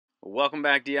Welcome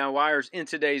back, DIYers. In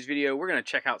today's video, we're going to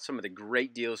check out some of the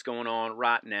great deals going on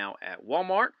right now at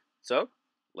Walmart. So,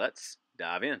 let's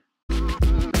dive in. We're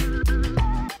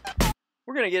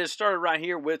going to get it started right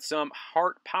here with some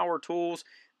Hart Power Tools.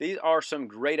 These are some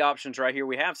great options right here.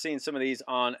 We have seen some of these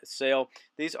on sale.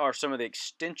 These are some of the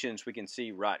extensions we can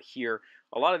see right here.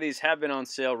 A lot of these have been on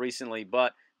sale recently,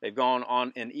 but they've gone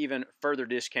on an even further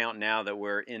discount now that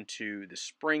we're into the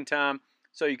springtime.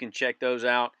 So you can check those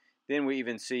out. Then we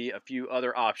even see a few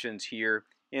other options here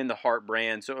in the Hart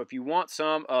brand. So if you want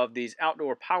some of these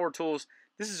outdoor power tools,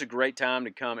 this is a great time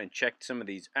to come and check some of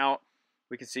these out.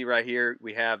 We can see right here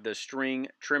we have the string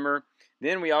trimmer.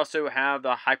 Then we also have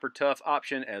the Hyper Tough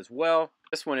option as well.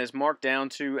 This one is marked down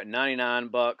to 99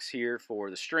 bucks here for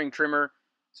the string trimmer.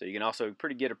 So you can also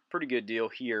get a pretty good deal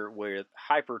here with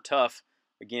Hyper Tough.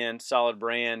 Again, solid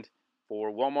brand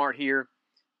for Walmart here.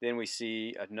 Then we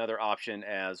see another option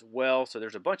as well. So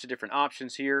there's a bunch of different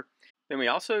options here. Then we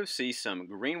also see some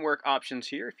greenwork options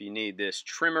here. If you need this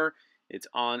trimmer, it's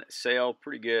on sale.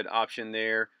 Pretty good option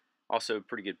there. Also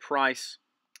pretty good price.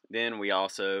 Then we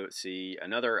also see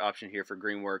another option here for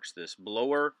Greenworks, this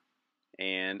blower.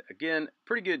 And again,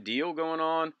 pretty good deal going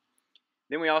on.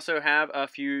 Then we also have a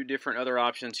few different other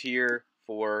options here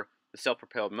for the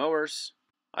self-propelled mowers.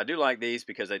 I do like these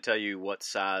because they tell you what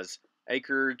size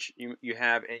acreage you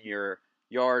have in your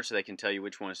yard, so they can tell you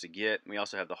which ones to get. We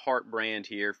also have the Hart brand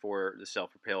here for the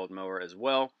self-propelled mower as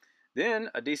well. Then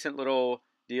a decent little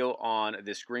deal on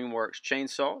this Greenworks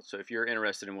chainsaw. So if you're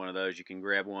interested in one of those, you can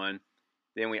grab one.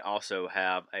 Then we also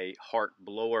have a Hart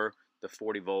blower, the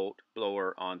 40-volt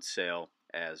blower on sale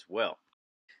as well.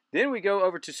 Then we go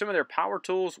over to some of their power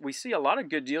tools. We see a lot of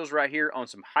good deals right here on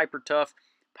some Hyper Tough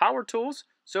power tools.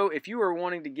 So if you are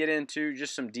wanting to get into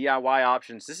just some DIY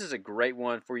options, this is a great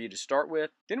one for you to start with.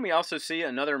 Then we also see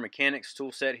another mechanics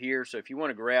tool set here. So if you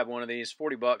want to grab one of these,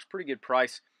 40 bucks, pretty good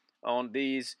price on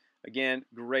these. Again,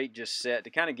 great just set to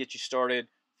kind of get you started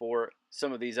for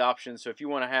some of these options. So if you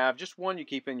want to have just one you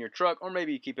keep in your truck, or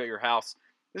maybe you keep at your house,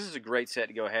 this is a great set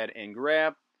to go ahead and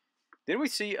grab. Then we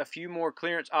see a few more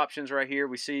clearance options right here.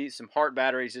 We see some Hart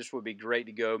batteries. This would be great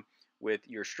to go with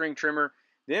your string trimmer.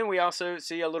 Then we also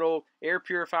see a little air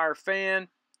purifier fan.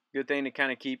 Good thing to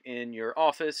kind of keep in your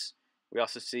office. We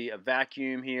also see a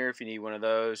vacuum here if you need one of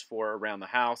those for around the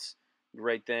house.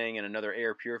 Great thing. And another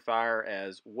air purifier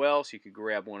as well, so you could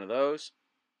grab one of those.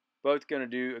 Both going to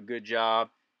do a good job.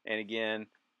 And again,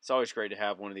 it's always great to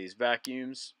have one of these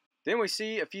vacuums. Then we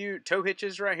see a few tow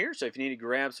hitches right here. So if you need to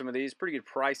grab some of these, pretty good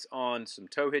price on some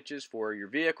tow hitches for your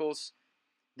vehicles.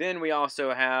 Then we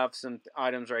also have some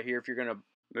items right here. If you're going to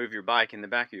move your bike in the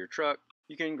back of your truck,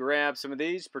 you can grab some of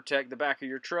these, protect the back of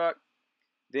your truck.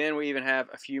 Then we even have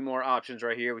a few more options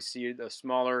right here. We see the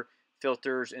smaller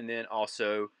filters, and then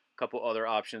also a couple other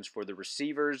options for the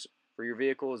receivers for your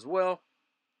vehicle as well.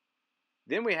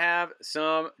 Then we have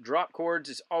some drop cords.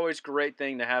 It's always a great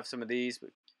thing to have some of these.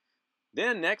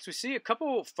 Then next we see a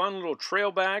couple fun little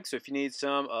trail bags. So if you need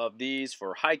some of these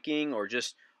for hiking or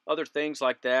just other things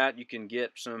like that, you can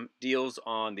get some deals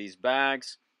on these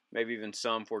bags. Maybe even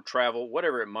some for travel,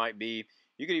 whatever it might be.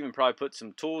 You could even probably put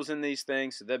some tools in these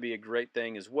things, so that'd be a great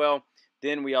thing as well.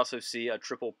 Then we also see a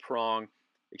triple prong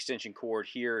extension cord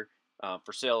here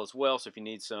for sale as well. So if you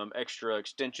need some extra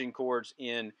extension cords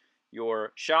in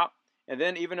your shop. And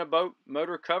then even a boat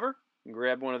motor cover, you can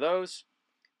grab one of those.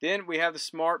 Then we have the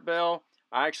Smart Bell.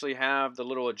 I actually have the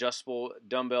little adjustable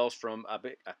dumbbells from, I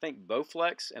think,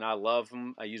 Bowflex, and I love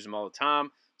them. I use them all the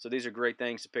time. So these are great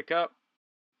things to pick up.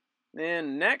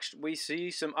 Then next we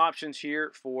see some options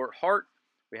here for Hart.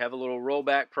 We have a little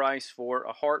rollback price for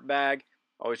a Hart bag.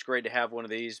 Always great to have one of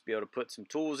these, be able to put some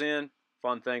tools in.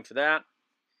 Fun thing for that.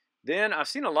 Then I've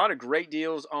seen a lot of great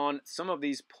deals on some of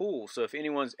these pools. So if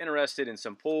anyone's interested in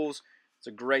some pools, it's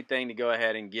a great thing to go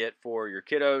ahead and get for your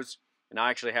kiddos. And I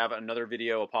actually have another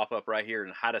video will pop up right here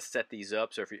on how to set these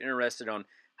up. So if you're interested on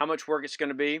how much work it's going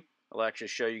to be, I'll actually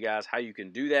show you guys how you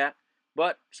can do that.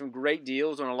 But some great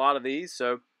deals on a lot of these.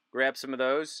 So grab some of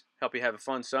those, help you have a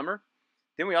fun summer.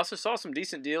 Then we also saw some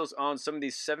decent deals on some of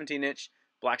these 17-inch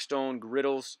Blackstone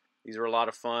griddles. These are a lot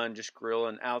of fun, just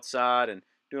grilling outside and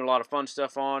doing a lot of fun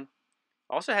stuff on.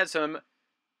 Also had some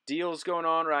deals going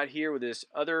on right here with this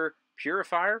other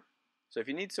purifier. So if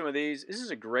you need some of these, this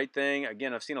is a great thing.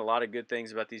 Again, I've seen a lot of good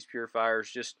things about these purifiers,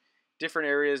 just different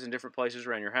areas and different places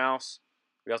around your house.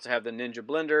 We also have the Ninja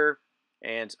blender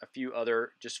and a few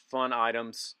other just fun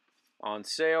items on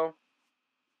sale.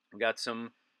 We got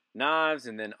some knives,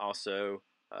 and then also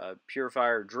a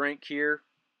purifier drink here.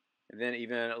 And then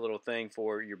even a little thing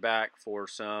for your back for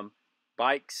some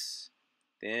bikes.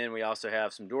 Then we also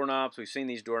have some doorknobs. We've seen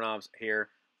these doorknobs here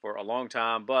for a long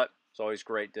time, but it's always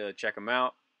great to check them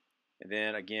out. And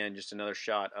then again, just another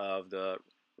shot of the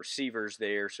receivers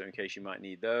there, so in case you might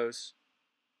need those.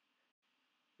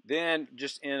 Then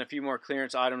just in a few more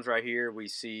clearance items right here, we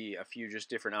see a few just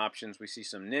different options. We see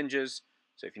some Ninjas,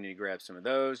 so if you need to grab some of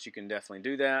those, you can definitely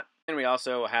do that. And we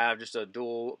also have just a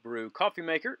dual brew coffee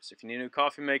maker. So if you need a new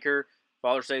coffee maker,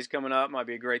 Father's Day is coming up, might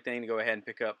be a great thing to go ahead and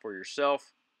pick up for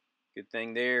yourself. Good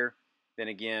thing there. Then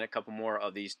again, a couple more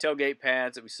of these tailgate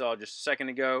pads that we saw just a second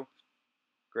ago.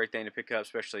 Great thing to pick up,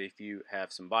 especially if you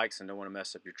have some bikes and don't want to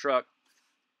mess up your truck.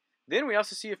 Then we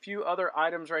also see a few other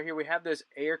items right here. We have this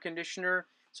air conditioner.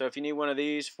 So if you need one of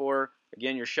these for,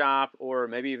 again, your shop or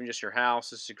maybe even just your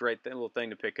house, this is a great little thing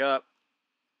to pick up.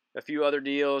 A few other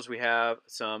deals. We have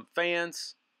some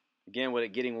fans. Again, with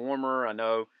it getting warmer, I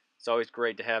know it's always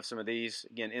great to have some of these,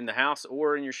 again, in the house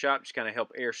or in your shop, just kind of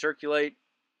help air circulate.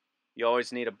 You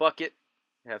always need a bucket.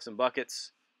 Have some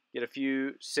buckets. Get a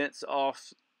few cents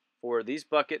off for these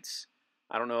buckets.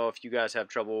 I don't know if you guys have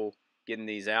trouble getting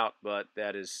these out, but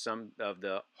that is some of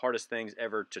the hardest things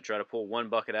ever to try to pull one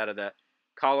bucket out of that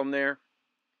column there.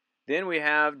 Then we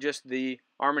have just the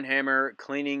Arm & Hammer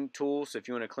cleaning tool. So if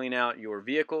you want to clean out your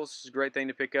vehicles, it's a great thing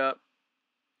to pick up.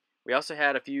 We also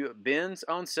had a few bins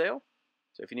on sale.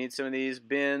 So if you need some of these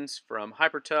bins from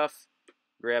Hyper Tough,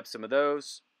 grab some of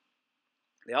those.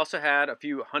 They also had a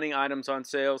few hunting items on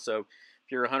sale. So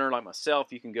if you're a hunter like myself,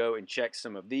 you can go and check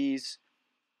some of these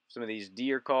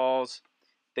deer calls.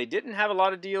 They didn't have a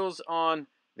lot of deals on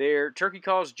their turkey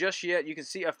calls just yet. You can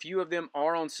see a few of them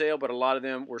are on sale, but a lot of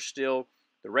them were still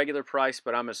the regular price.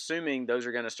 But I'm assuming those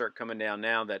are going to start coming down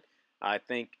now that I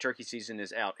think turkey season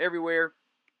is out everywhere.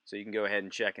 So you can go ahead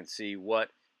and check and see what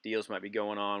deals might be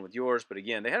going on with yours. But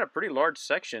again, they had a pretty large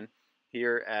section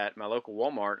here at my local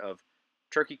Walmart of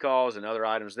turkey calls and other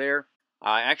items there.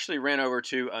 I actually ran over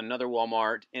to another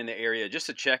Walmart in the area just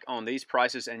to check on these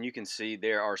prices, and you can see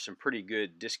there are some pretty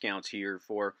good discounts here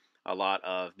for a lot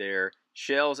of their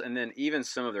shells, and then even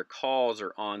some of their calls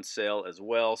are on sale as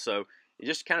well. So it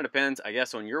just kind of depends, I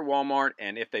guess, on your Walmart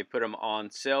and if they put them on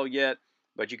sale yet.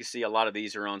 But you can see a lot of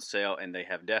these are on sale, and they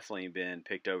have definitely been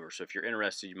picked over. So if you're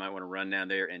interested, you might want to run down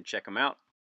there and check them out.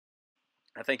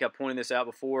 I think I pointed this out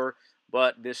before,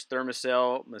 but this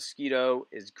Thermacell mosquito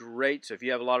is great. So if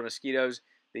you have a lot of mosquitoes,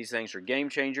 these things are game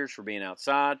changers for being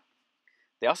outside.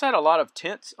 They also had a lot of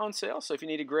tents on sale. So if you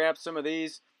need to grab some of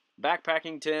these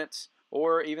backpacking tents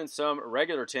or even some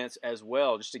regular tents as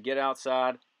well, just to get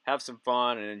outside, have some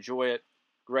fun, and enjoy it.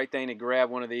 Great thing to grab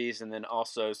one of these, and then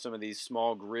also some of these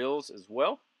small grills as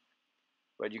well.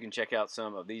 But you can check out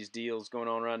some of these deals going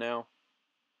on right now.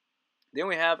 Then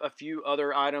we have a few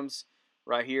other items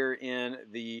right here in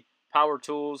the power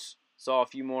tools. Saw a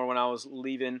few more when I was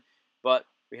leaving, but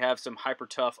we have some Hyper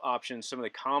Tough options, some of the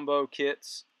combo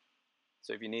kits.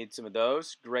 So if you need some of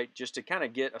those, great just to kind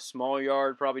of get a small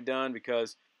yard probably done,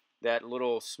 because that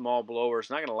little small blower is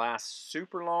not going to last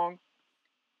super long.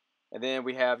 And then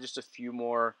we have just a few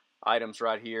more items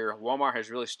right here. Walmart has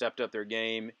really stepped up their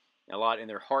game a lot in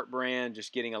their Heart brand,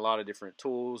 just getting a lot of different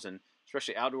tools, and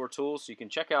especially outdoor tools. So you can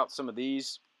check out some of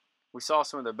these. We saw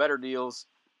some of the better deals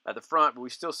at the front, but we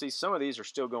still see some of these are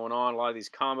still going on. A lot of these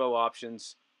combo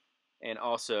options, and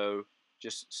also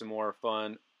just some more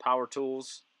fun power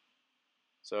tools.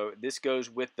 So this goes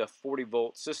with the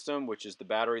 40-volt system, which is the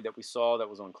battery that we saw that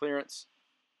was on clearance.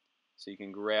 So you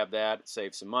can grab that,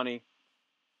 save some money.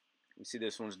 You see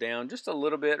this one's down just a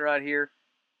little bit right here.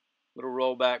 Little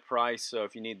rollback price. So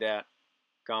if you need that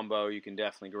combo, you can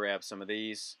definitely grab some of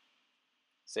these.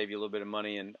 Save you a little bit of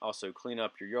money and also clean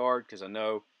up your yard, because I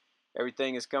know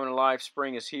everything is coming to life.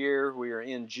 Spring is here. We are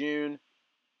in June.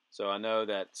 So I know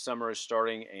that summer is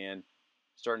starting and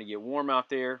starting to get warm out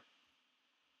there.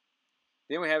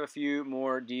 Then we have a few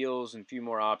more deals and a few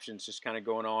more options just kind of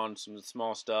going on, some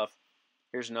small stuff.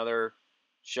 Here's another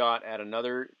shot at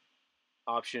another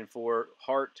option for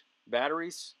Heart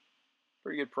batteries.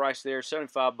 Pretty good price there,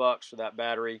 $75 for that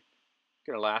battery.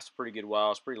 Going to last a pretty good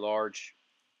while. It's pretty large.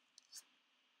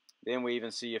 Then we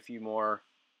even see a few more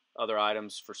other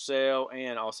items for sale,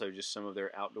 and also just some of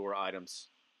their outdoor items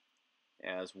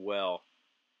as well.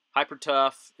 Hyper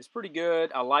Tough is pretty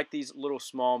good. I like these little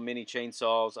small mini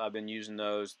chainsaws. I've been using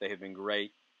those. They have been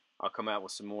great. I'll come out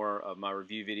with some more of my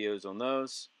review videos on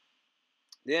those.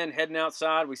 Then heading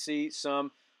outside, we see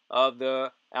some of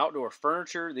the outdoor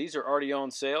furniture. These are already on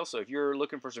sale, so if you're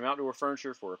looking for some outdoor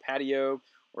furniture for a patio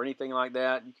or anything like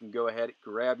that, you can go ahead and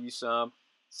grab you some,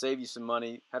 save you some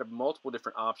money. Had multiple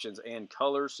different options and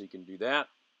colors, so you can do that.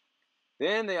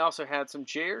 Then they also had some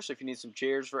chairs. So if you need some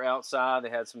chairs for outside, they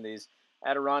had some of these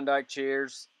Adirondack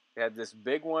chairs. They had this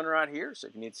big one right here, so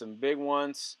if you need some big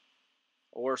ones,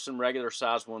 or some regular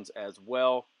size ones as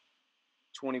well.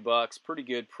 20 bucks, pretty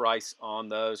good price on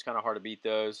those. Kind of hard to beat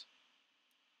those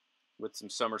with some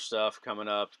summer stuff coming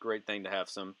up. Great thing to have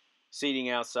some seating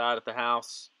outside at the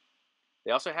house.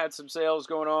 They also had some sales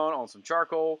going on some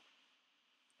charcoal.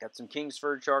 Got some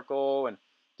Kingsford charcoal and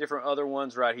different other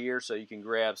ones right here, so you can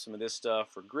grab some of this stuff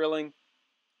for grilling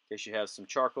in case you have some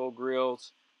charcoal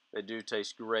grills. They do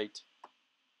taste great.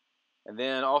 And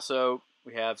then also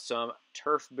we have some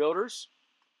turf builders.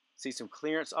 See some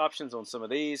clearance options on some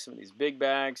of these big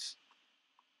bags.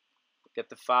 Get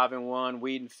the 5-in-1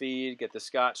 weed and feed, get the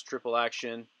Scotch triple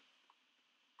action.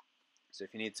 So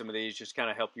if you need some of these, just kind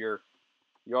of help your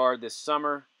yard this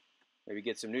summer, maybe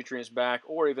get some nutrients back,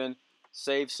 or even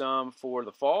save some for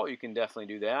the fall, you can definitely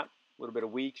do that. A little bit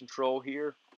of weed control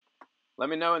here. Let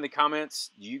me know in the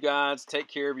comments, do you guys take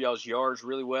care of y'all's yards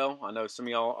really well? I know some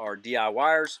of y'all are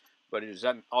DIYers, but does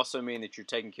that also mean that you're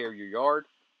taking care of your yard?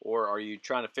 Or are you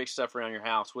trying to fix stuff around your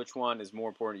house? Which one is more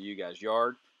important to you guys,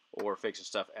 yard or fixing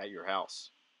stuff at your house?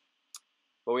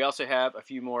 But we also have a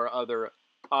few more other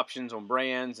options on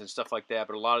brands and stuff like that,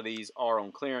 but a lot of these are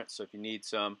on clearance, so if you need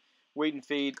some weed and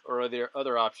feed or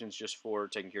other options just for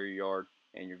taking care of your yard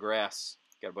and your grass,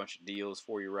 got a bunch of deals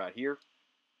for you right here.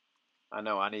 I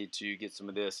know I need to get some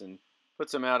of this and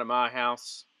put some out of my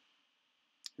house.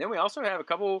 Then we also have a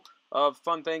couple of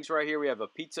fun things right here. We have a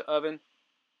pizza oven,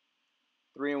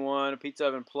 3-in-1, a pizza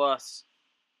oven plus,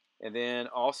 and then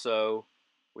also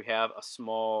we have a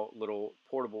small little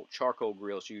portable charcoal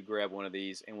grill, so you can grab one of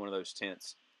these in one of those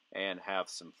tents and have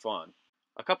some fun.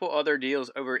 A couple other deals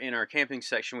over in our camping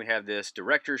section. We have this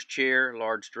director's chair,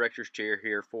 large director's chair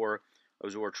here for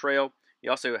Ozora Trail. You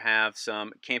also have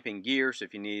some camping gear, so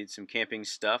if you need some camping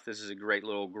stuff, this is a great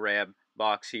little grab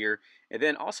box here. And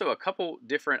then also a couple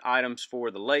different items for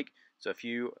the lake. So if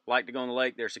you like to go on the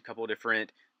lake, there's a couple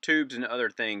different tubes and other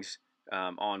things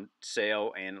on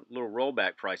sale and little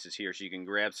rollback prices here, so you can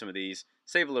grab some of these,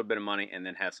 save a little bit of money, and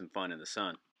then have some fun in the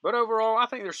sun. But overall, I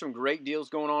think there's some great deals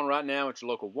going on right now at your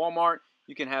local Walmart.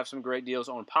 You can have some great deals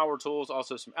on power tools,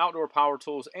 also some outdoor power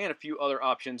tools, and a few other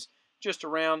options just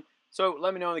around. So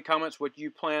let me know in the comments what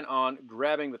you plan on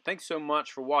grabbing. But thanks so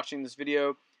much for watching this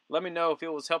video. Let me know if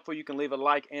it was helpful. You can leave a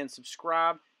like and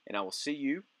subscribe, and I will see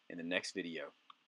you in the next video.